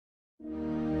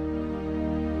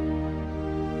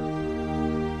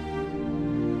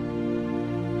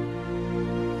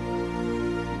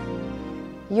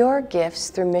Your gifts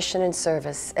through mission and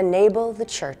service enable the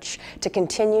Church to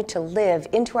continue to live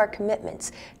into our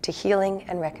commitments to healing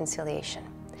and reconciliation.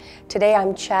 Today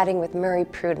I'm chatting with Murray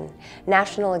Pruden,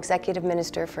 National Executive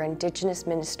Minister for Indigenous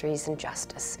Ministries and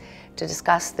Justice, to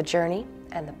discuss the journey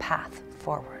and the path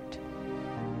forward.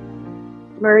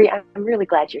 Murray, I'm really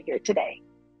glad you're here today.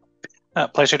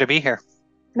 Pleasure to be here.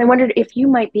 And I wondered if you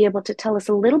might be able to tell us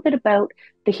a little bit about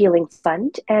the Healing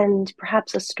Fund and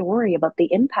perhaps a story about the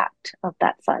impact of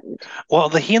that fund. Well,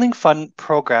 the Healing Fund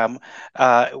program,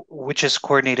 which is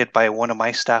coordinated by one of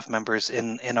my staff members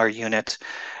in our unit,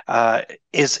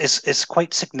 is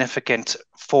quite significant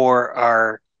for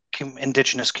our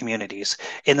Indigenous communities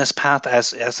in this path,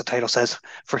 as the title says,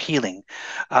 for healing.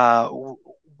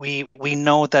 We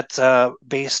know that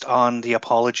based on the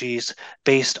apologies,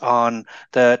 based on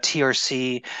the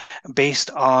TRC,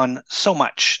 based on so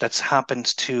much that's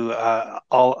happened to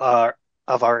all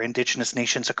of our Indigenous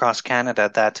nations across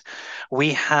Canada, that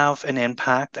we have an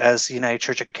impact as the United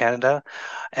Church of Canada,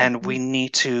 and we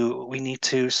need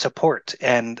to support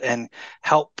and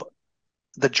help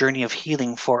the journey of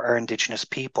healing for our Indigenous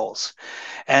peoples.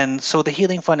 And so the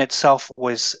Healing Fund itself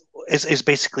is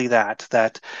basically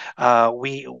that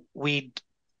we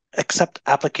accept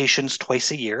applications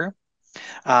twice a year,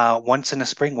 once in the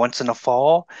spring, once in the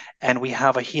fall, and we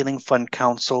have a Healing Fund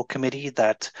Council committee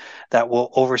that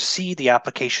will oversee the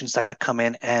applications that come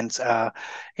in, and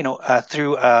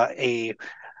through a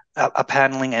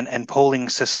paneling and polling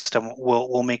system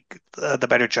will make the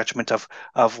better judgment of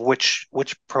which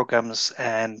programs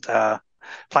and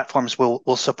platforms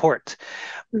will support.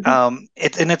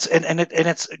 It's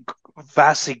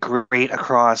vastly great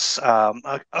across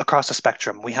the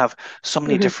spectrum. We have so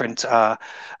many different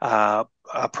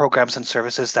programs and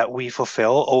services that we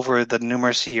fulfill over the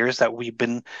numerous years that we've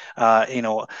been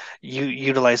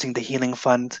utilizing the Healing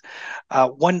Fund.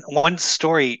 One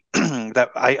story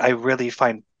that I really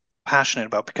find passionate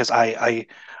about, because I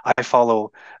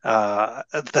follow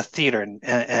the theater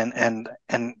and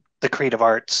the creative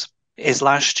arts, is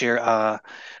last year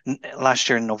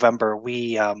in November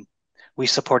we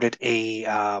supported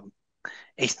a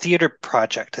theater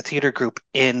project, a theater group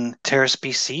in Terrace,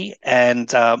 BC,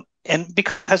 and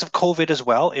because of COVID as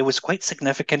well, it was quite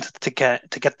significant to get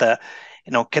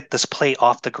this play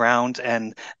off the ground,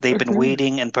 and they've been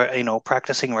waiting and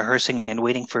practicing, rehearsing, and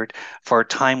waiting for a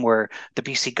time where the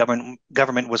BC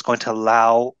government was going to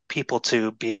allow people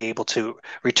to be able to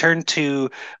return to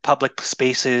public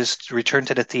spaces, to return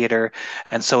to the theater,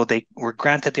 and so they were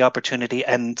granted the opportunity.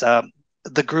 And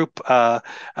the group,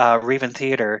 Raven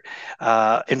Theatre,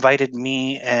 invited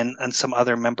me and some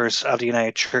other members of the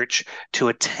United Church to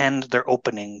attend their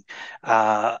opening,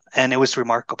 and it was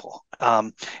remarkable.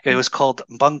 It was called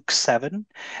Bunk 7,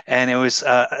 and it was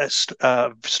a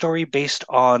story based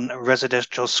on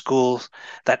residential schools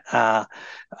that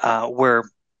where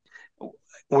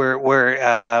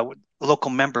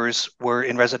local members were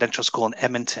in residential school in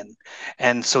Edmonton.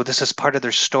 And so this is part of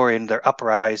their story and their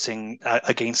uprising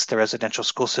against the residential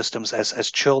school systems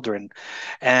as children.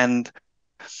 And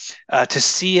to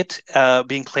see it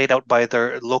being played out by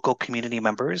their local community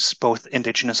members, both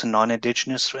Indigenous and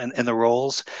non-Indigenous, in the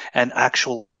roles, and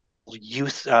actual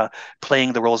youth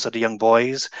playing the roles of the young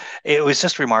boys, it was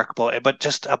just remarkable, but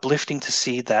just uplifting to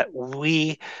see that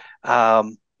we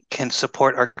can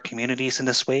support our communities in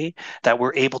this way, that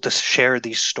we're able to share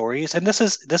these stories. And this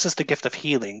is the gift of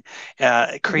healing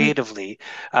creatively.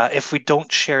 If we don't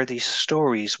share these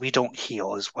stories, we don't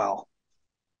heal as well.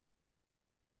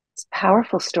 It's a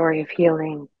powerful story of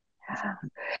healing. Yeah.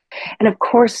 And of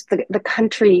course, the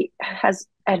country has,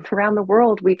 and around the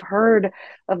world, we've heard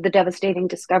of the devastating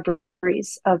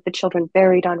discoveries of the children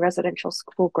buried on residential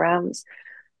school grounds.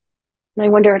 And I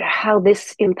wondered how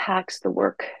this impacts the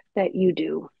work that you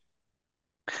do.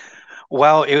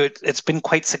 Well, it's been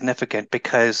quite significant,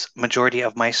 because majority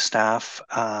of my staff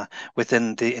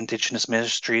within the Indigenous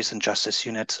Ministries and Justice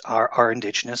units are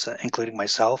Indigenous, including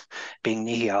myself, being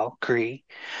Nihil, Cree,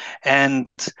 and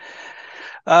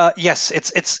yes,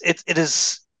 it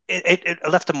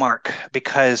left a mark,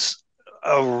 because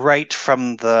right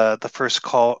from the first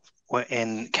call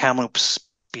in Kamloops,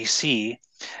 BC,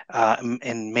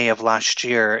 in May of last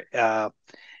year,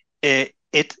 it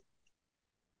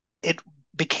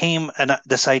became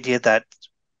this idea that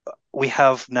we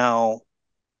have now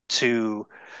to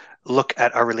look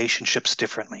at our relationships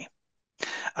differently,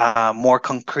 more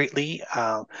concretely,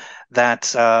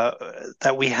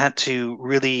 that we had to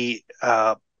really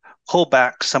pull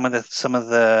back some of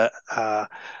the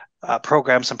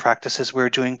programs and practices we were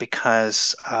doing,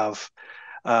 because of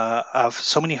of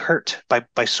so many hurt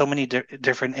by so many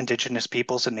different Indigenous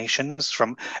peoples and nations,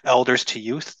 from elders to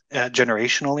youth,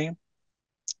 generationally.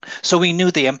 So we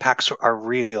knew the impacts are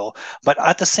real, but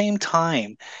at the same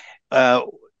time, uh,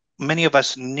 many of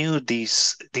us knew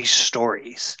these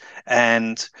stories,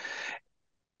 and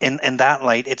in that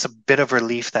light, it's a bit of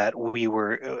relief that we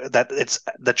were that it's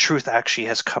the truth actually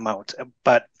has come out.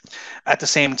 But at the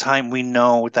same time, we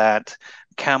know that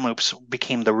Kamloops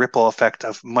became the ripple effect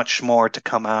of much more to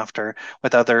come after,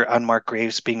 with other unmarked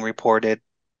graves being reported,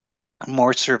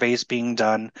 more surveys being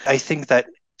done. I think that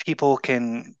people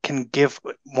can give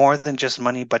more than just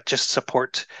money, but just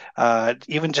support,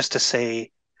 even just to say,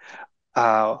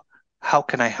 uh, how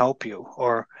can I help you?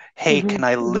 Or, hey, Hmm. can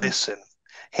I Hmm. listen?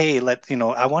 Hey,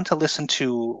 I want to listen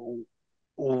to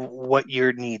what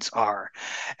your needs are.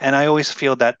 And I always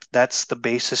feel that that's the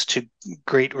basis to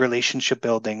great relationship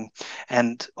building,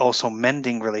 and also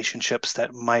mending relationships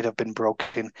that might have been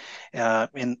broken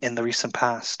in the recent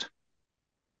past.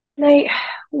 And I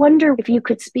wonder if you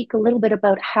could speak a little bit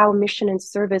about how mission and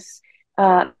service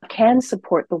can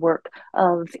support the work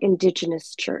of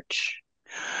Indigenous church.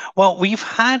 Well, we've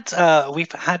had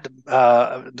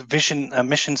the vision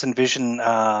missions and vision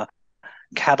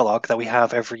catalog that we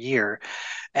have every year.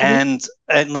 Hmm. And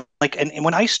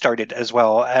when I started as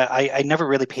well, I never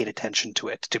really paid attention to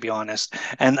it, to be honest.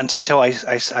 And until I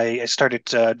started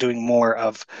doing more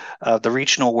of the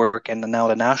regional work and now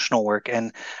the national work,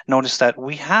 and noticed that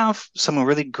we have some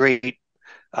really great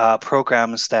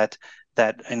programs that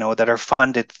are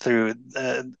funded through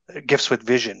Gifts with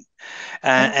Vision.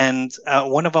 Yeah. And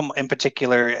one of them in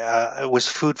particular was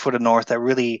Food for the North, that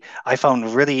really I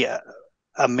found really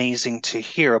amazing to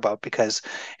hear about, because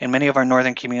in many of our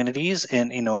northern communities, in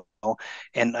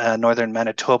northern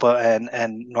Manitoba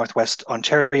and northwest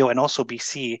Ontario, and also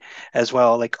BC as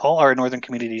well, like all our northern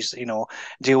communities,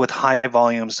 deal with high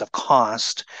volumes of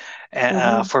cost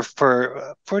Hmm.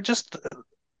 for just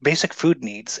basic food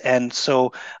needs. And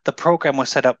so the program was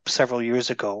set up several years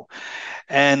ago,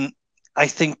 and I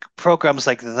think programs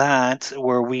like that,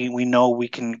 where we know we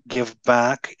can give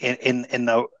back in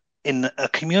a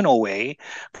communal way,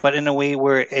 but in a way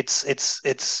where it's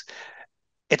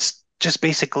just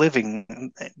basic living, Hmm.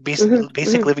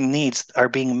 basic Hmm. living needs are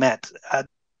being met.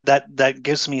 That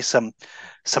gives me some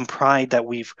pride that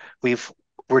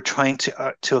we're trying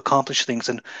to accomplish things,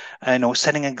 and I know,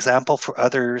 setting an example for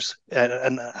others,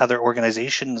 and other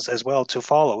organizations as well to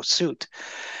follow suit.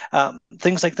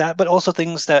 Things like that, but also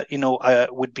things that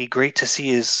would be great to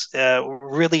see is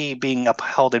really being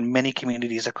upheld in many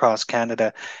communities across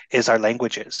Canada, is our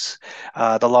languages,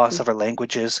 the loss of our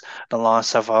languages, the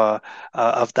loss of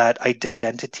that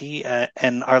identity,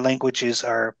 and our languages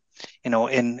are,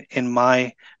 in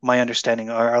my understanding,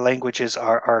 our languages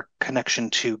are our connection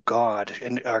to God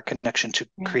and our connection to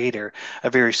Yeah. Creator, a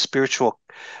very spiritual,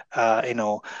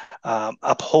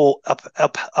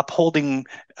 upholding.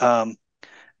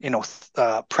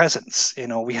 Presence.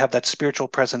 We have that spiritual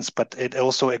presence, but it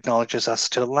also acknowledges us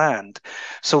to the land.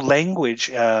 So language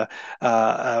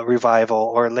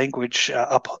revival, or language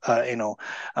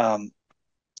um,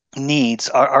 needs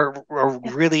are Yeah.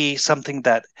 really something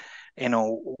that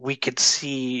we could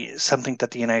see, something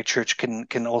that the United Church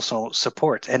can also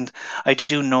support. And I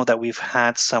do know that we've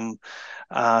had some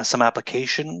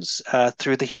applications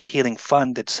through the Healing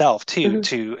Fund itself too, Hmm.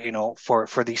 to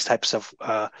for these types of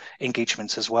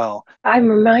engagements as well. I'm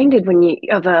reminded when you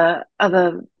of a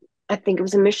I think it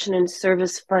was a mission and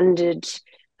service funded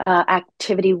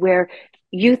activity where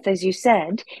youth, as you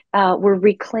said, were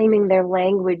reclaiming their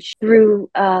language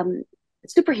through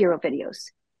superhero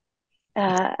videos,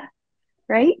 uh,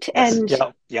 right? Yes. And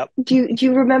Yeah. Yep. do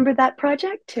you remember that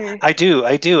project? Or I do,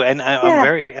 and I'm yeah,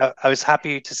 very. I was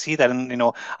happy to see that, and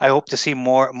I hope to see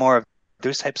more of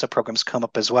those types of programs come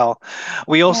up as well.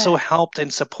 We also yeah. helped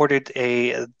and supported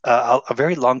a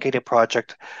very elongated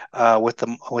project with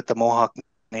the Mohawk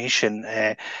Nation,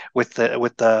 with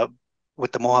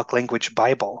the Mohawk language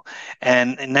Bible,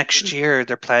 and next year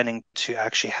they're planning to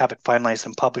actually have it finalized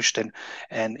and published, and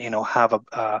have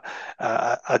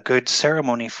a good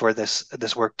ceremony for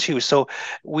this work too. So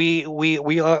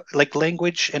we are, like,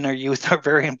 language and our youth are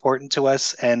very important to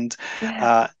us, and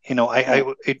Yeah, yeah.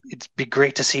 it'd be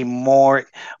great to see more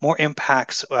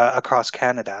impacts across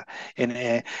Canada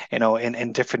in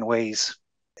different ways.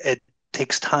 It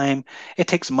takes time, it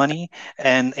takes money,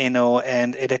 and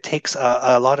it takes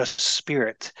a lot of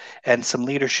spirit and some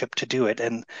leadership to do it.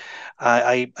 And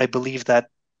I believe that,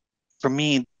 for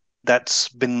me, that's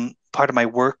been part of my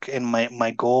work and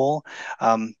my goal,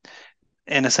 um,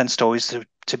 in a sense, to always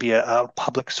to be a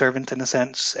public servant in a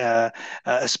sense, a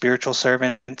spiritual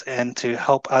servant, and to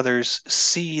help others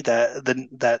see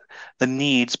the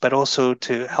needs, but also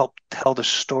to help tell the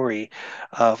story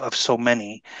of so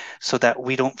many, so that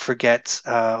we don't forget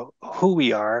who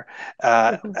we are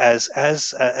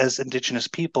as Indigenous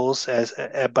peoples,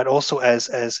 but also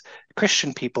as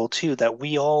Christian people too. That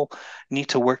we all need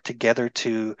to work together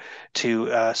to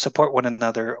support one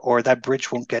another, or that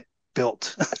bridge won't get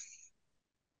built.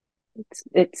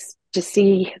 It's to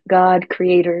see God,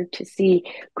 Creator, to see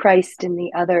Christ in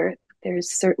the other.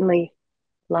 There's certainly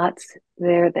lots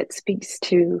there that speaks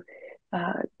to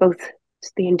both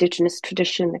the Indigenous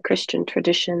tradition, the Christian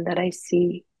tradition that I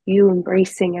see you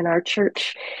embracing in our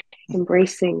church,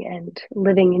 embracing and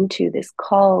living into this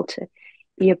call to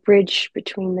be a bridge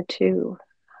between the two.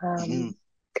 Mhm.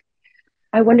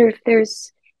 I wonder if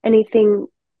there's anything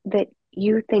that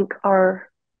you think our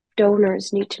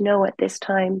donors need to know at this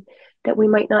time that we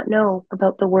might not know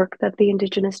about the work that the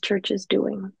Indigenous Church is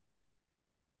doing.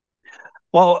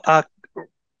 Well,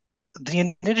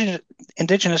 the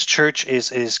Indigenous Church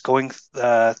is going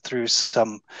through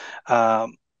some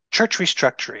church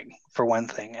restructuring, for one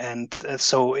thing, and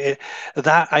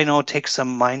that I know takes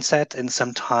some mindset and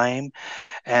some time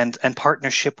and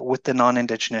partnership with the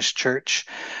non-Indigenous church,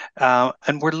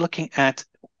 and we're looking at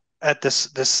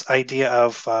this idea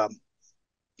of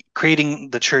creating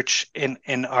the church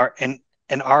in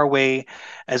our way,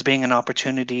 as being an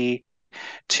opportunity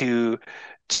to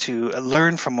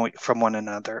learn from one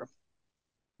another.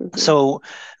 Mm-hmm. So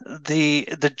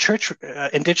the church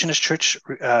Indigenous church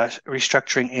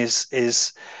restructuring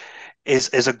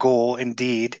is a goal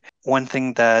indeed. One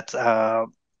thing that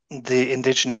the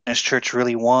Indigenous church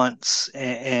really wants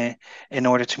in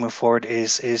order to move forward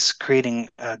is creating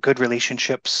good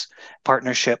relationships,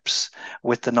 partnerships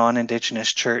with the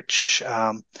non-Indigenous church.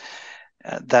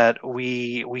 That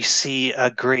we see a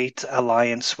great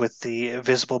alliance with the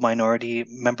visible minority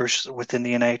members within the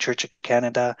United Church of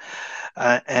Canada,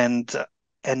 and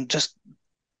just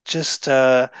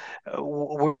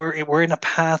we're in a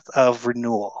path of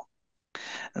renewal,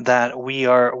 that we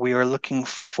are looking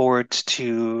forward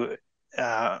to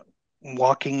uh,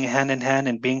 walking hand in hand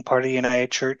and being part of the United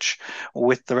Church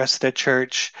with the rest of the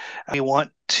church. We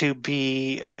want to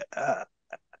be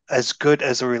as good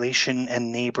as a relation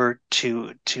and neighbor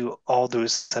to all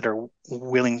those that are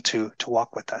willing to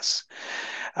walk with us.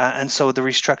 And so the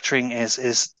restructuring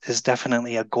is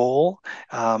definitely a goal.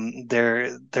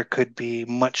 There could be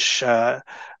much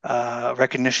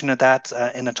recognition of that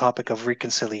in the topic of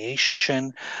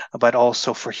reconciliation, but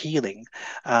also for healing.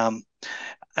 And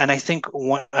I think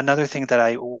another thing that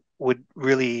I would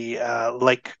really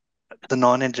like the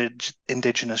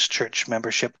non-Indigenous church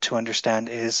membership to understand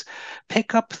is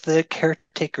pick up the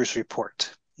caretakers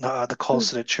report, the calls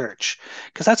to the church,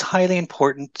 because that's highly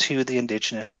important to the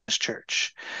Indigenous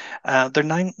church. There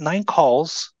are nine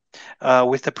calls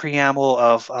with the preamble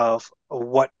of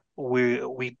what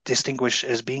we distinguish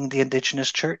as being the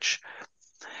Indigenous church,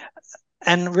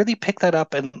 and really pick that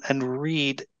up and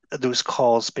read those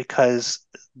calls, because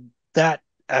that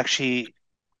actually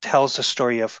tells the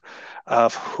story of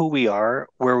who we are,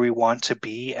 where we want to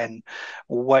be, and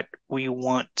what we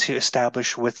want to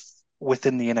establish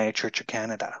within the United Church of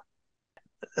Canada.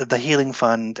 The Healing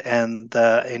Fund and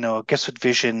the Gifts with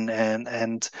Vision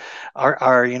and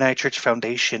our United Church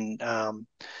Foundation.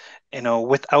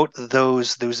 Without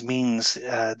those means,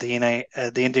 the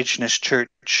Indigenous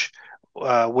Church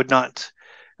would not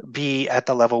be at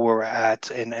the level where we're at,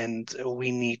 and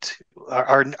we need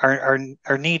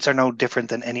our needs are no different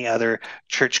than any other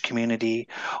church community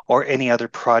or any other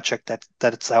project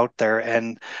that's out there,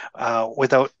 and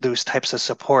without those types of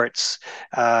supports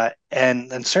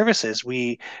and services,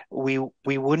 we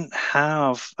wouldn't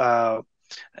have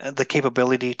the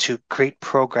capability to create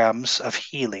programs of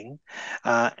healing,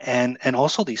 and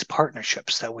also these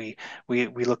partnerships that we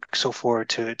look so forward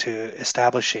to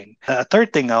establishing. A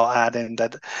third thing I'll add in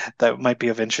that might be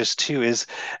of interest too is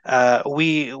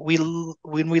we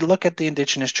when we look at the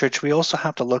Indigenous church, we also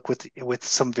have to look with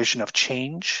some vision of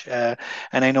change, and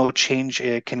I know change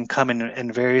can come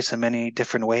in various and many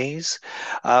different ways.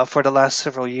 For the last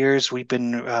several years, we've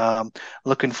been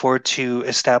looking forward to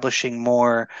establishing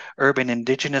more urban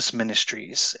Indigenous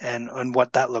ministries and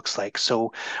what that looks like.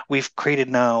 So we've created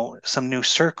now some new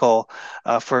circle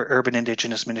for urban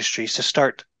Indigenous ministries to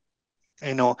start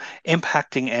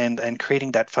impacting and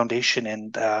creating that foundation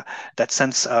and that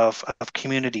sense of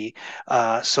community,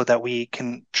 so that we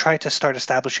can try to start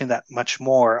establishing that much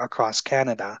more across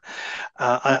Canada.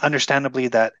 Understandably,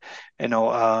 that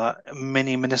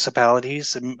many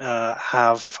municipalities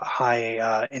have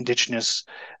high Indigenous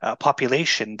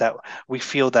population, that we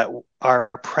feel that our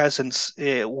presence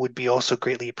would be also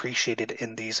greatly appreciated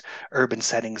in these urban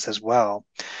settings as well.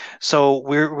 So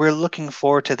we're looking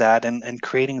forward to that, and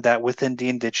creating that within the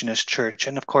Indigenous church.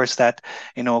 And of course that,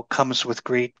 comes with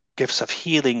great gifts of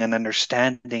healing and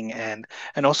understanding, and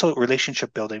also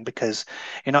relationship building, because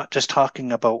you're not just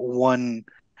talking about one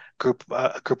group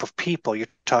of people. You're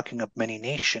talking of many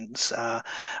nations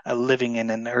living in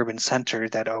an urban center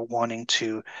that are wanting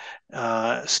to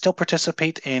still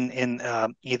participate in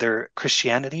either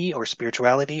Christianity or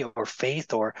spirituality or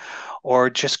faith, or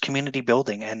just community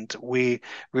building. And we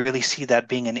really see that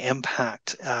being an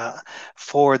impact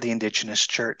for the Indigenous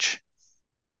church.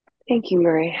 Thank you,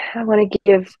 Murray. I want to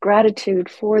give gratitude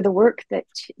for the work that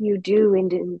you do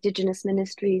in Indigenous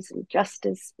ministries and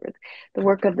justice, for the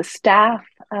work of the staff,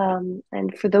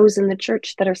 and for those in the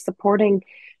church that are supporting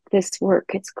this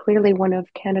work. It's clearly one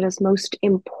of Canada's most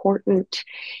important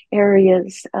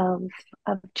areas of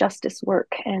justice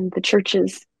work, and the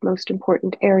church's most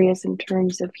important areas in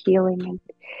terms of healing. And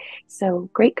so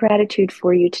great gratitude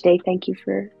for you today. Thank you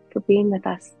for being with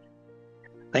us.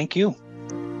 Thank you.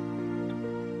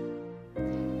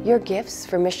 Your gifts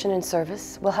for mission and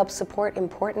service will help support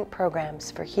important programs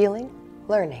for healing,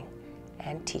 learning,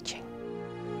 and teaching.